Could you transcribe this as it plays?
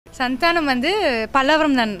சந்தானம் வந்து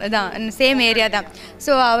பல்லவரம் தான் same area தான்.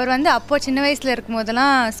 ஸோ அவர் வந்து அப்போது சின்ன வயசில் இருக்கும்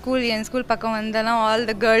போதெல்லாம் என் ஸ்கூல் பக்கம் வந்தெல்லாம் ஆல்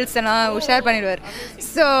த கேர்ள்ஸ் எல்லாம் உஷார் பண்ணிடுவார்.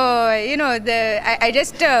 So you know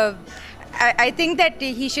I think that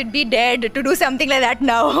he should be dared to do something like that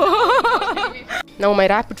now. Now my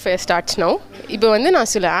rapid fire starts now. இப்போ வந்து நான்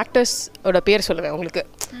சில ஆக்டர்ஸ் ஓட பேர் சொல்லுவேன் உங்களுக்கு.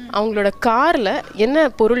 அவங்களோட காரில் என்ன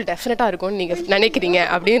பொருள் டெஃபினட்டாக இருக்கும்னு நீங்கள் நினைக்கிறீங்க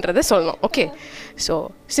அப்படின்றத சொல்லணும். Okay, so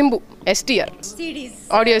Simbu STR CDs,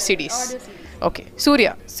 audio CDs. Okay,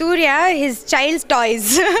 Surya his child's toys.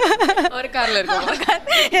 ஒரு காரில் இருக்கும்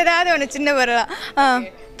ஏதாவது ஒன்று சின்ன வரலாம்.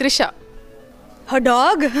 Trisha her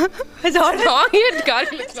dog. It's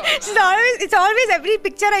always every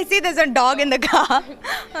picture I see there's a dog in the car.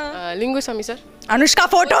 Lingusamy sir. Anushka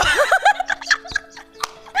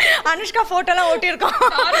photo la otirkom.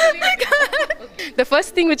 The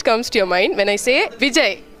first thing which comes to your mind when I say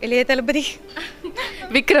Vijay. Ilayya Thalapathy.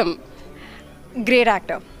 Vikram. Great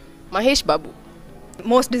actor. Mahesh Babu.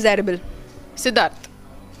 Most desirable. Siddharth.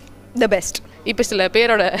 The best. இப்போ சில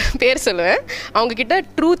பேர் சொல்லுவேன், அவங்க கிட்ட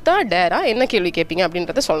ட்ரூத்தா டேரா என்ன கேள்வி கேட்பீங்க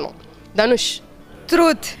அப்படின்றத சொல்லணும். தனுஷ்.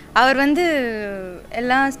 ட்ரூத். அவர் வந்து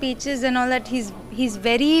எல்லா speeches and all that he's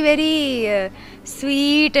very very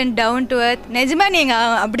sweet and down to earth. நிஜமா நீங்க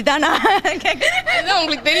அப்படிதானா? அதுதான்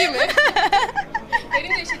உங்களுக்கு தெரியுமே.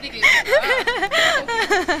 தெரிஞ்ச விஷயத்துக்கு.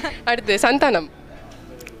 அடுத்து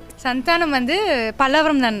சந்தானம் வந்து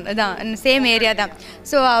பல்லவரம் தான் சேம் ஏரியா தான்.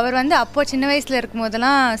 ஸோ அவர் வந்து அப்போது சின்ன வயசில் இருக்கும்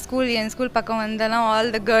போதெல்லாம் என் ஸ்கூல் பக்கம் வந்தெல்லாம்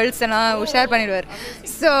ஆல் த கேர்ள்ஸ் எல்லாம் உஷார் பண்ணிடுவார்.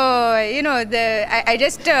 So you know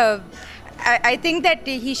I think that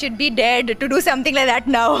he should be dared to do something like that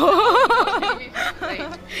now.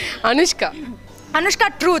 Anushka,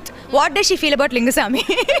 truth. What does she feel about Lingusami?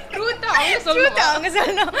 Truth avanga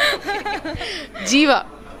solnom.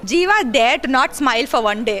 Jeeva dare to not smile for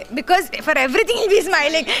one day, because for everything he'll be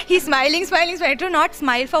smiling. He's smiling to not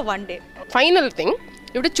smile for one day. Final thing,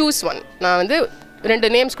 you have to choose one. நான் வந்து ரெண்டு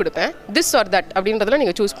names கொடுப்பேன், this or that அப்படின்றதுல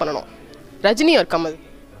நீங்க choose பண்ணணும். Rajini or Kamal?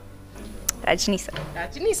 Rajini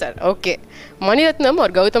sir. Okay. Mani Ratnam or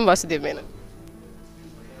Gautham Vasudev Menon?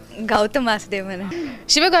 Gautham Vasudev Menon.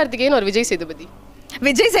 Sivakarthikeyan or Vijay Sethupathi?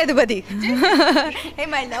 Hey,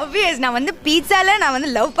 my love is நான் வந்து பீட்சால நான் வந்து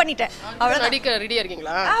லவ் பண்ணிட்டேன். அவ்வளவு நடிக்க ரெடியா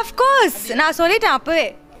இருக்கீங்களா? Of course. நான் சொல்லிட்டேன் அப்பவே.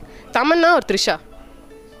 தமன்னா or த்ரிஷா?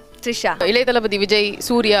 இளைய தளபதி விஜய்,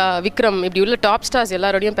 சூர்யா, விக்ரம் இப்படி உள்ள டாப் ஸ்டார்ஸ்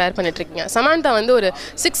எல்லாரோடையும் பேர் பண்ணிட்டு இருக்கீங்க. சமந்தா வந்து ஒரு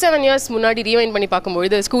 6-7 இயர்ஸ் முன்னாடி ரீவைண்ட் பண்ணி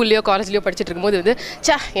பார்க்கும்போது ஸ்கூல்லையோ காலேஜ்லையோ படிச்சுட்டு இருக்கும்போது வந்து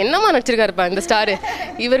என்னமா நடிச்சிருக்காருப்பா இந்த ஸ்டாரு,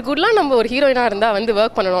 இவர் கூடலாம் நம்ம ஒரு ஹீரோயினாக இருந்தால் வந்து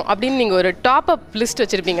ஒர்க் பண்ணணும் அப்படின்னு நீங்கள் ஒரு டாப் அப் லிஸ்ட்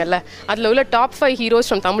வச்சுருப்பீங்கல்ல, அதில் உள்ள டாப் 5 ஹீரோஸ்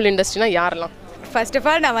ஃப்ரம் தமிழ் இண்டஸ்ட்ரினா யாரெல்லாம்? ஃபர்ஸ்ட் ஆஃப்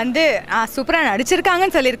ஆல் நான் வந்து சூப்பராக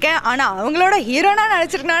நடிச்சிருக்காங்கன்னு சொல்லியிருக்கேன். ஆனால் அவங்களோட ஹீரோனாக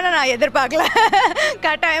நடிச்சிருக்கனான்னு நான் எதிர்பார்க்கல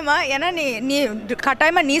கட்டாயமாக. ஏன்னா நீ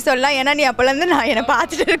கட்டாயமாக நீ சொல்லலாம், ஏன்னா நீ அப்போலேருந்து நான் என்னை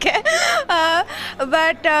பார்த்துட்டு இருக்கேன்.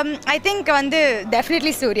 பட் ஐ திங்க் வந்து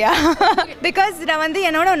டெஃபினெட்லி சூர்யா. பிகாஸ் நான் வந்து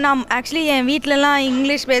நான் ஆக்சுவலி என் வீட்டிலலாம்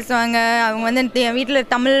இங்கிலீஷ் பேசுவாங்க, அவங்க வந்து என் வீட்டில்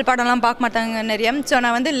தமிழ் படம்லாம் பார்க்க மாட்டாங்க நிறைய. ஸோ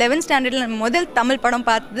நான் வந்து 11th ஸ்டாண்டர்டில் முதல் தமிழ் படம்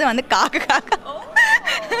பார்த்தது வந்து காக்கா.